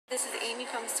This is Amy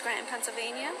from Scranton,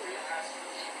 Pennsylvania.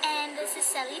 And this is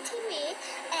Sally TV.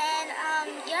 And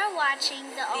you're watching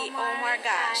the Omar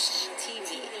Gosh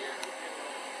TV.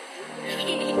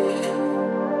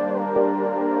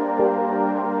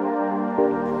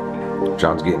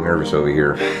 John's getting nervous over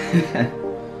here.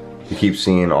 He keeps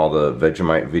seeing all the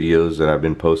Vegemite videos that I've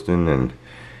been posting, and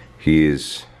he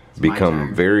has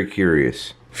become very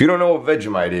curious. If you don't know what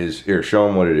Vegemite is, here, show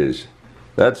him what it is.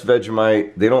 That's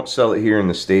Vegemite. They don't sell it here in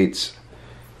the States.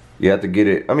 You have to get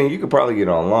it, I mean, you could probably get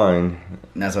it online.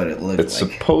 And that's what it looks like. It's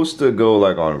supposed to go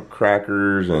like on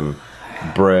crackers and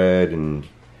bread, and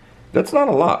that's not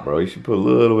a lot, bro. You should put a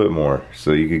little bit more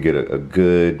so you could get a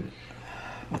good,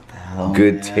 what the hell,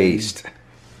 good man? taste.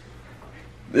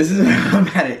 This is what I'm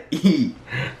gonna eat.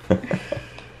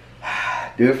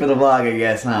 Do it for the vlog, I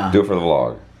guess, huh? Do it for the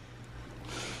vlog.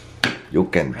 You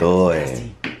can do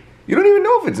it. You don't even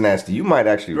know if it's nasty. You might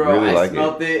actually really like it. Bro, I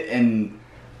smelled it and...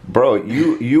 Bro,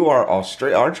 you are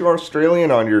Australian. Aren't you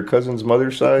Australian on your cousin's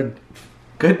mother's side?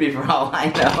 Could be for all I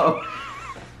know.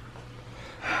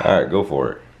 Alright, go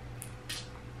for it.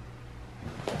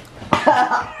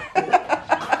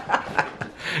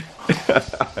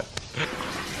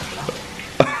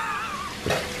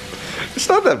 It's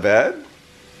not that bad.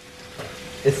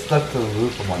 It's stuck to the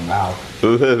roof of my mouth.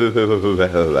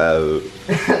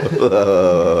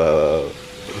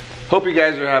 Hope you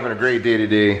guys are having a great day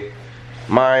today.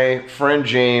 My friend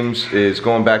James is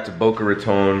going back to Boca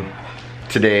Raton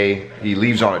today. He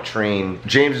leaves on a train.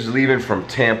 James is leaving from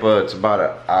Tampa. It's about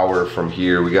an hour from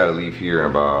here. We gotta leave here in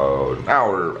about an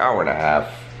hour and a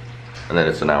half. And then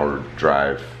it's an hour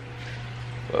drive.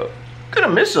 Gonna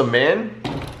miss him, man.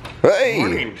 Hey, Good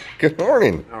morning. Good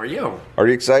morning. How are you? Are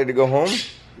you excited to go home?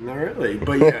 Not really,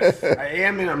 but yes, I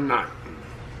am and I'm not.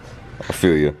 I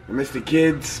feel you. I miss the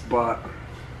kids, but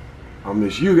I'll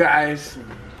miss you guys.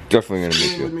 Definitely gonna miss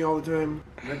Staying with you. me all the time.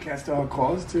 Red Cat style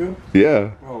calls too.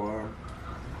 Yeah. Oh wow.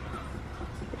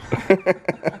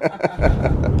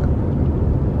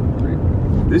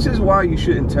 This is why you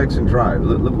shouldn't text and drive.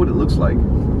 Look what it looks like.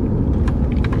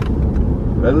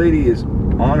 That lady is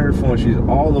on her phone. She's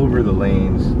all over the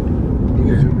lanes. You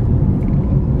can zoom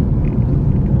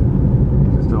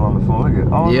in. Is it still on the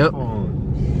phone? On Yep. the phone.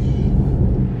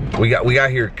 We got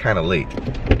here kind of late.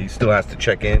 He still has to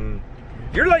check in.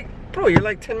 You're like, bro, you're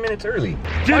like 10 minutes early.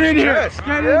 Get in here. Get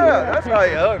in here. That's how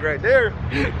you hug right there.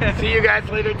 See you guys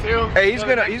later too. Hey, he's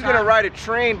gonna ride a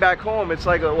train back home. It's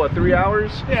like what, 3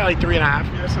 hours? Yeah, like 3.5.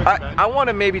 Yeah, that's not too bad. I want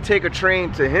to maybe take a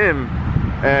train to him,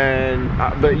 and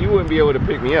but you wouldn't be able to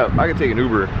pick me up. I could take an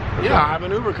Uber. Yeah, I have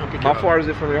an Uber company. How far is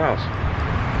it from your house?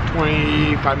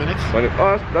 25 minutes.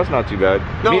 Oh, that's not too bad.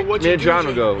 No, me what and John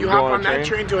will go. You Go hop on on that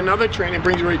train to another train and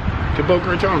brings you right to Boca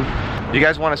Raton. You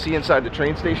guys want to see inside the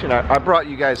train station? I brought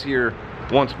you guys here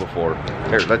once before.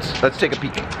 Here, let's take a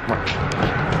peek. Come on.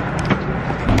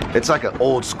 It's like an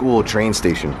old school train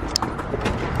station.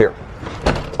 Here.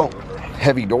 Oh,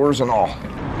 heavy doors and all.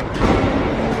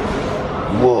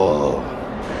 Whoa.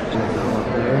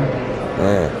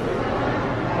 Man.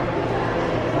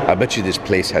 I bet you this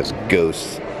place has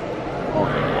ghosts.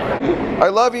 I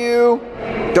love you.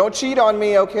 Don't cheat on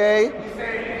me, okay?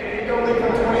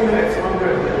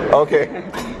 Okay.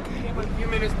 Came a few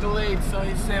minutes delayed, so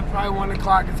he said probably 1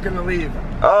 o'clock it's gonna leave.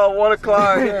 Oh, 1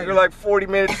 o'clock. You're like 40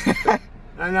 minutes.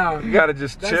 I know. You gotta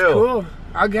just That's chill. Cool.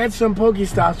 I'll get some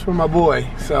Pokestops for my boy.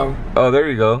 So Oh, there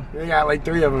you go. we got like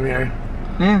 3 of them here.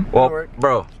 Yeah. Well,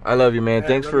 bro, I love you, man. Yeah,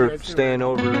 Thanks love you for guys too, staying man.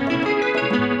 over.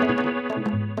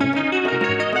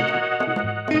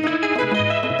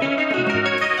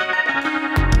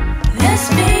 This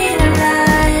being a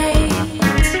light,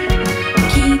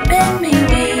 keeping me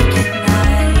awake at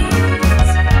night.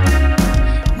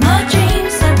 My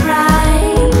dreams are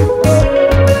bright,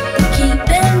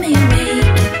 keeping me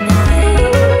awake at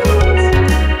night.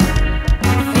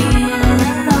 Feel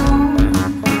alone,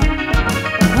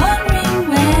 wondering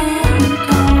where you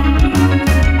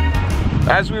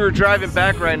go. As we were driving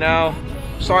back right now,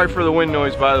 sorry for the wind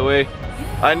noise, by the way,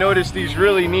 I noticed these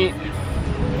really neat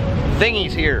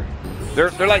thingies here. They're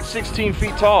like 16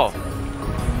 feet tall.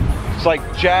 It's like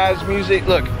jazz music.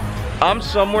 Look, I'm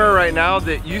somewhere right now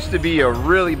that used to be a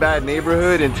really bad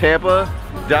neighborhood in Tampa,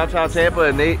 downtown Tampa,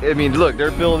 and I mean, look,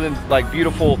 they're building like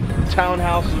beautiful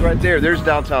townhouses right there. There's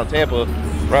downtown Tampa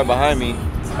right behind me.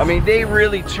 I mean, they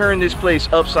really turned this place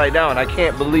upside down. I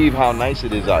can't believe how nice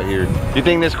it is out here. You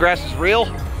think this grass is real?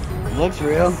 It looks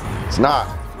real. It's not.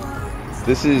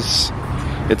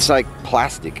 It's like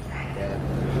plastic.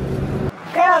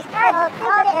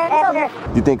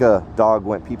 You think a dog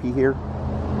went pee-pee here?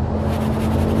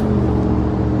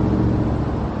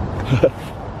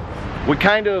 We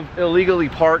kind of illegally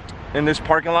parked in this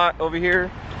parking lot over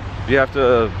here. You have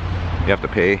to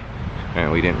pay,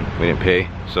 and we didn't pay.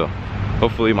 So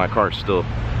hopefully my car's still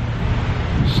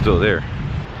there.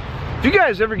 If you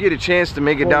guys ever get a chance to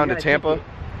make it down to Tampa,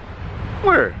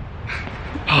 where?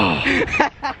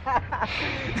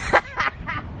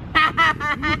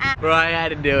 Bro, I had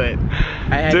to do it.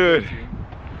 Dude,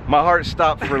 my heart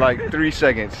stopped for like 3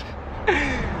 seconds.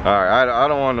 Alright, I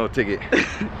don't want no ticket.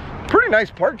 Pretty nice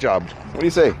park job. What do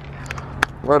you say?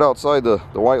 Right outside the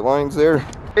white lines there.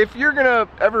 If you're gonna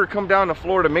ever come down to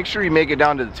Florida, make sure you make it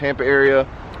down to the Tampa area.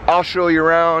 I'll show you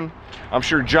around. I'm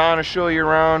sure John will show you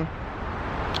around.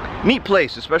 Neat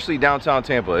place, especially downtown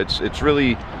Tampa. It's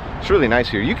really nice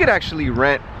here. You could actually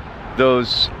rent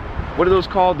those, what are those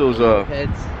called? Those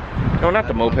mopeds. No, not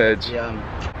the mopeds.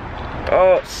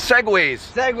 Segways.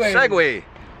 Segway.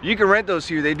 You can rent those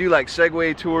here. They do like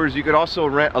Segway tours. You could also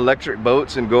rent electric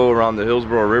boats and go around the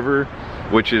Hillsborough River,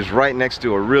 which is right next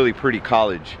to a really pretty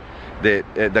college.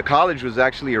 The college was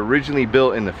actually originally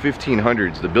built in the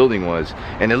 1500s, the building was,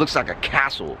 and it looks like a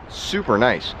castle. Super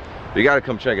nice. You gotta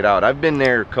come check it out. I've been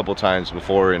there a couple times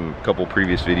before in a couple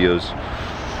previous videos.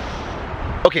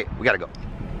 Okay, we gotta go.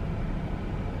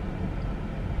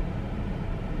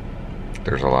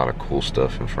 There's a lot of cool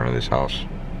stuff in front of this house,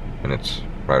 and it's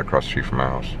right across the street from my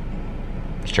house.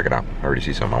 Let's check it out. I already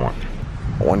see something I want.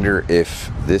 I wonder if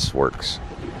this works.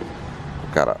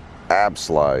 Got an ab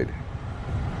slide.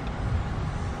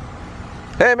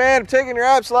 Hey man, I'm taking your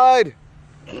ab slide.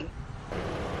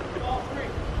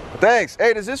 Thanks.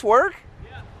 Hey, does this work?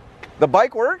 Yeah. The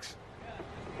bike works?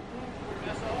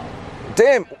 Yeah.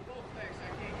 Damn.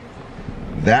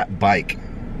 That bike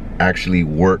actually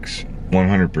works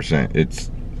 100%.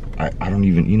 It's, I don't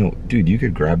even, you know, dude, you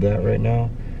could grab that right now,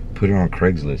 put it on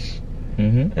Craigslist,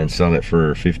 and sell it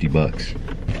for 50 bucks,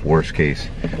 worst case.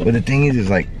 But the thing is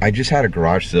like, I just had a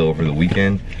garage sale over the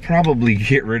weekend. Probably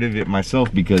get rid of it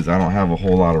myself because I don't have a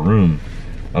whole lot of room.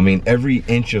 I mean, every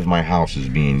inch of my house is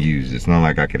being used. It's not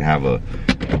like I could have a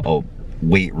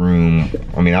weight room.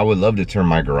 I mean, I would love to turn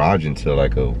my garage into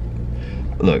like a,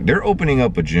 look, they're opening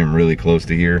up a gym really close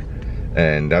to here,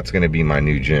 and that's gonna be my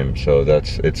new gym. So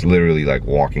it's literally like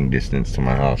walking distance to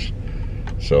my house.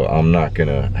 So I'm not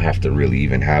gonna have to really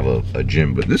even have a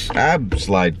gym. But this ab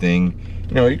slide thing,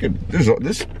 you know, you could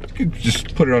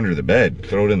just put it under the bed,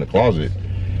 throw it in the closet.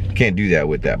 You can't do that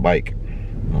with that bike.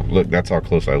 Look, that's how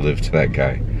close I live to that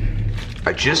guy.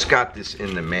 I just got this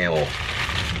in the mail.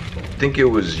 I think it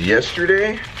was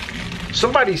yesterday.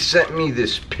 Somebody sent me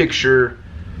this picture.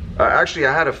 Actually,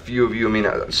 I had a few of you. I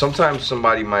mean, sometimes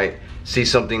somebody might see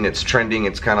something that's trending.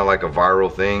 It's kind of like a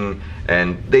viral thing,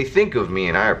 and they think of me,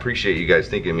 and I appreciate you guys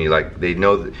thinking of me. Like, they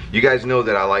know that, you guys know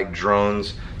that I like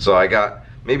drones. So I got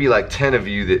maybe like 10 of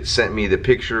you that sent me the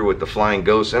picture with the flying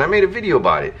ghost, and I made a video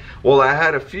about it. Well, I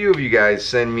had a few of you guys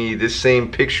send me this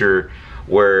same picture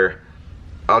where,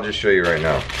 I'll just show you right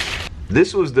now.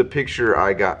 This was the picture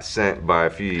I got sent by a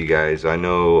few of you guys. I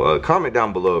know, comment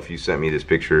down below if you sent me this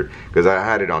picture, because I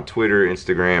had it on Twitter,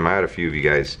 Instagram. I had a few of you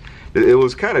guys. It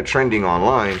was kind of trending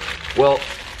online. Well,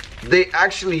 they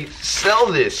actually sell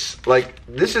this. Like,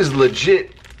 this is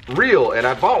legit real, and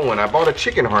I bought one. I bought a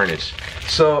chicken harness.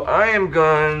 So I am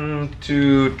going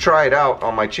to try it out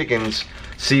on my chickens,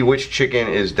 see which chicken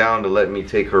is down to let me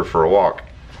take her for a walk,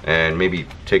 and maybe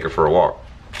take her for a walk.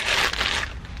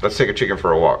 Let's take a chicken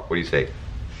for a walk. What do you say?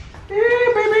 Hey,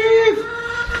 baby!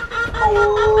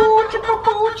 Oh,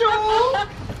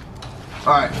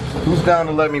 all right, who's down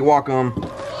to let me walk them?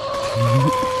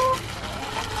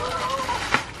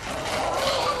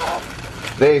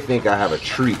 They think I have a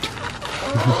treat.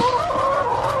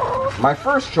 My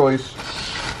first choice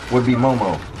would be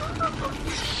Momo.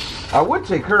 I would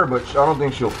take her, but I don't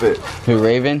think she'll fit. Who,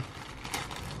 Raven?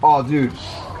 Oh, dude,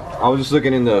 I was just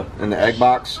looking in the egg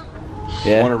box.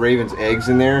 Yeah. One of Raven's eggs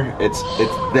in there. It's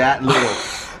that little.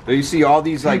 So you see all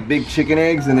these like big chicken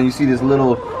eggs, and then you see this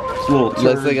little turd.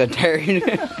 Looks like a turd.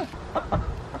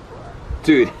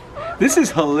 Dude, this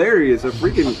is hilarious. A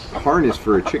freaking harness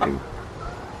for a chicken.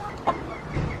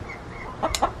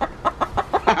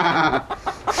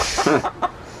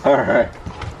 Alright.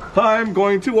 I'm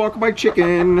going to walk my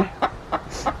chicken.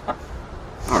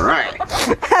 Alright.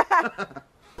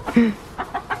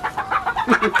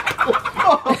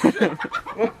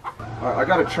 Alright, I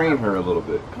gotta train her a little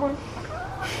bit. Come on.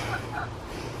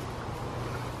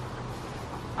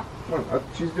 Come on,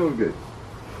 she's doing good.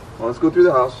 Well, let's go through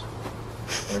the house.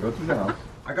 Go through the house.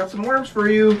 I got some worms for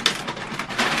you.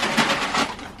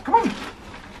 Come on.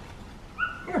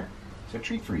 Here. It's a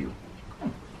treat for you. Come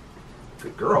on.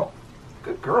 Good girl.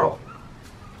 Good girl.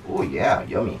 Oh yeah,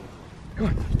 yummy. Come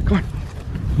on. Come on.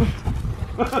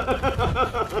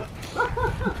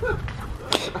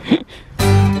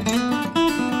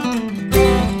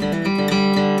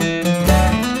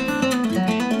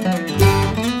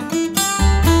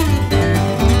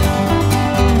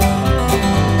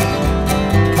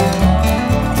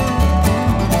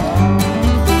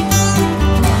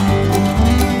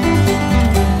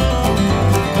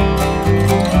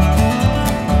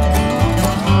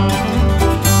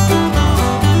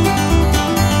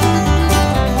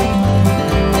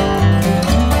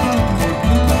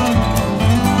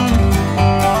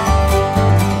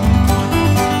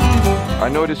 I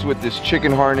noticed with this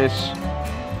chicken harness,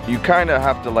 you kind of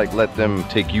have to like let them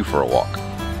take you for a walk.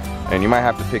 And you might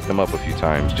have to pick them up a few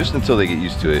times just until they get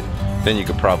used to it. Then you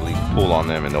could probably pull on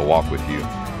them and they'll walk with you.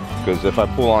 Because if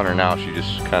I pull on her now, she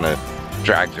just kind of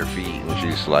drags her feet and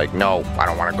she's like, no, I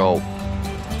don't want to go.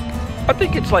 I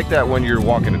think it's like that when you're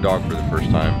walking a dog for the first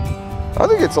time. I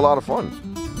think it's a lot of fun.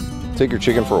 Take your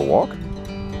chicken for a walk.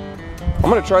 I'm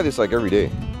gonna try this like every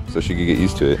day so she could get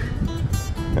used to it.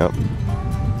 Yep.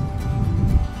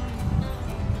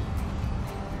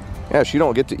 Yeah, she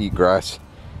don't get to eat grass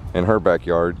in her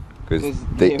backyard because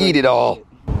they eat it all.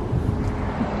 I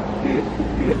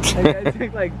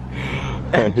took like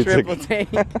a triple take.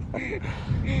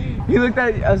 He looked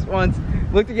at us once,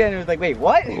 looked again, and was like, wait,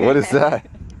 what? What is that?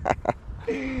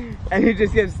 And he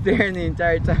just kept staring the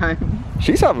entire time.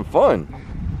 She's having fun.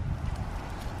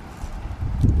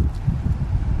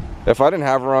 If I didn't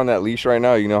have her on that leash right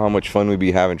now, you know how much fun we'd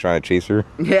be having trying to chase her?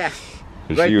 Yeah,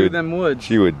 right through them woods.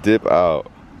 She would dip out.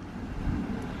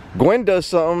 Gwen does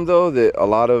something though that a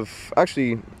lot of,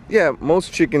 actually, yeah,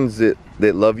 most chickens that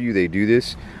love you, they do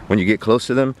this. When you get close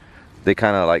to them, they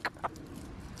kind of like,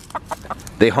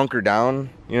 they hunker down,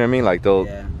 you know what I mean? Like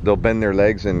they'll bend their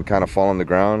legs and kind of fall on the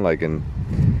ground, like, and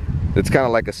it's kind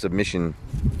of like a submission.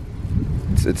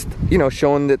 It's you know,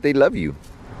 showing that they love you.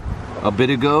 A bit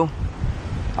ago,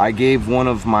 I gave one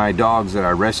of my dogs that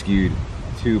I rescued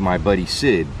to my buddy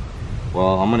Sid.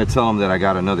 Well, I'm gonna tell him that I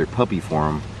got another puppy for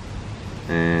him.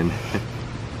 And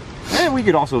we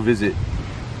could also visit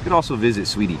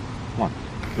Sweetie. Come on,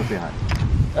 go say hi.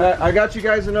 I got you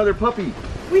guys another puppy.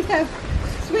 We have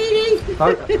Sweetie.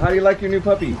 How do you like your new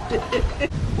puppy?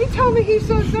 He told me he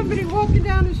saw somebody walking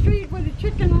down the street with a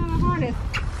chicken on a harness.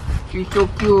 She's so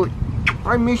cute.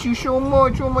 I miss you so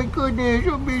much. Oh my goodness,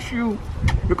 I miss you.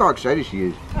 Look how excited she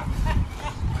is.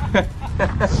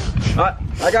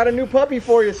 I got a new puppy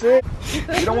for you, Sid.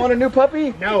 You don't want a new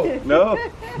puppy? No. No?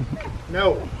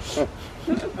 No.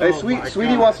 Hey,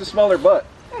 Sweetie wants to smell her butt.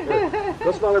 Here,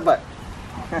 go smell her butt.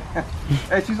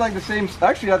 Hey, she's like the same.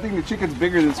 Actually, I think the chicken's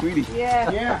bigger than Sweetie.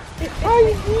 Yeah. Yeah. How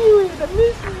you doing? I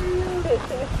miss you. I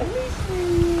miss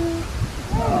you.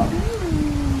 Oh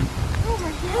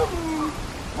my goodness.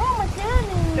 Oh my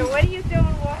goodness. So what are you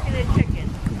doing walking a chicken?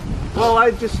 Well,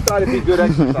 I just thought it'd be good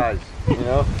exercise, you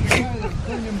know? I was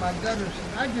cleaning my gutters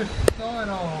and I just saw it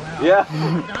all now. Yeah.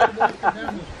 Guy walking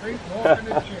down the street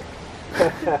walking a chicken.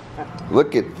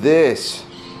 Look at this.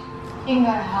 You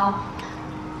gotta help.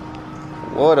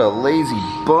 What a lazy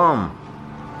bum.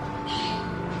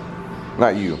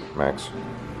 Not you, Max.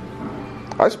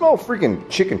 I smell freaking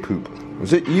chicken poop.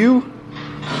 Is it you?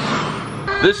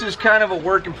 This is kind of a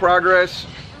work in progress.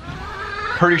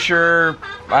 Pretty sure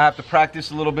I have to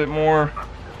practice a little bit more.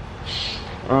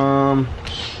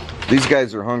 These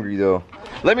guys are hungry though.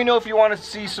 Let me know if you want to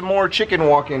see some more chicken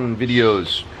walking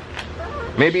videos.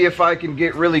 Maybe if I can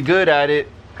get really good at it,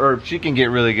 or if she can get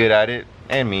really good at it,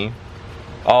 and me,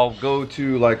 I'll go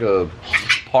to like a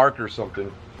park or something.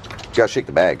 You gotta shake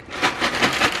the bag.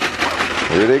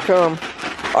 Here they come.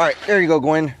 All right, there you go,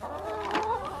 Gwen.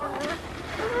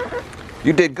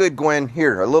 You did good, Gwen.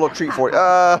 Here, a little treat for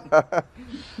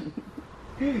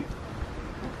you.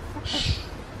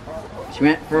 She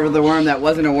went for the worm that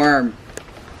wasn't a worm.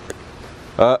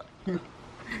 And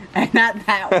not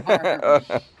that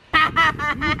worm.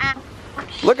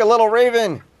 Look at little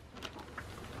Raven.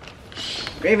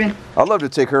 Raven. I'd love to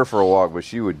take her for a walk, but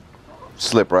she would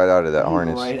slip right out of that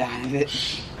harness. Right out of it.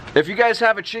 If you guys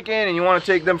have a chicken and you want to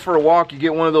take them for a walk, you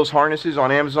get one of those harnesses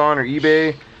on Amazon or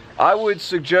eBay. I would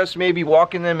suggest maybe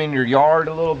walking them in your yard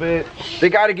a little bit. They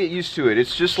got to get used to it.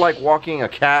 It's just like walking a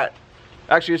cat.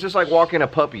 Actually, it's just like walking a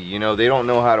puppy. You know, they don't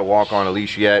know how to walk on a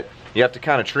leash yet. You have to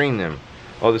kind of train them.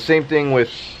 Well, the same thing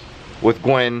with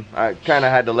Gwen. I kind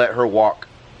of had to let her walk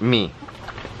me.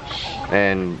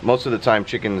 And most of the time,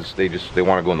 chickens, they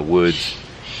want to go in the woods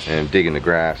and dig in the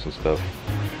grass and stuff.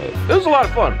 It was a lot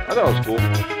of fun. I thought it was cool.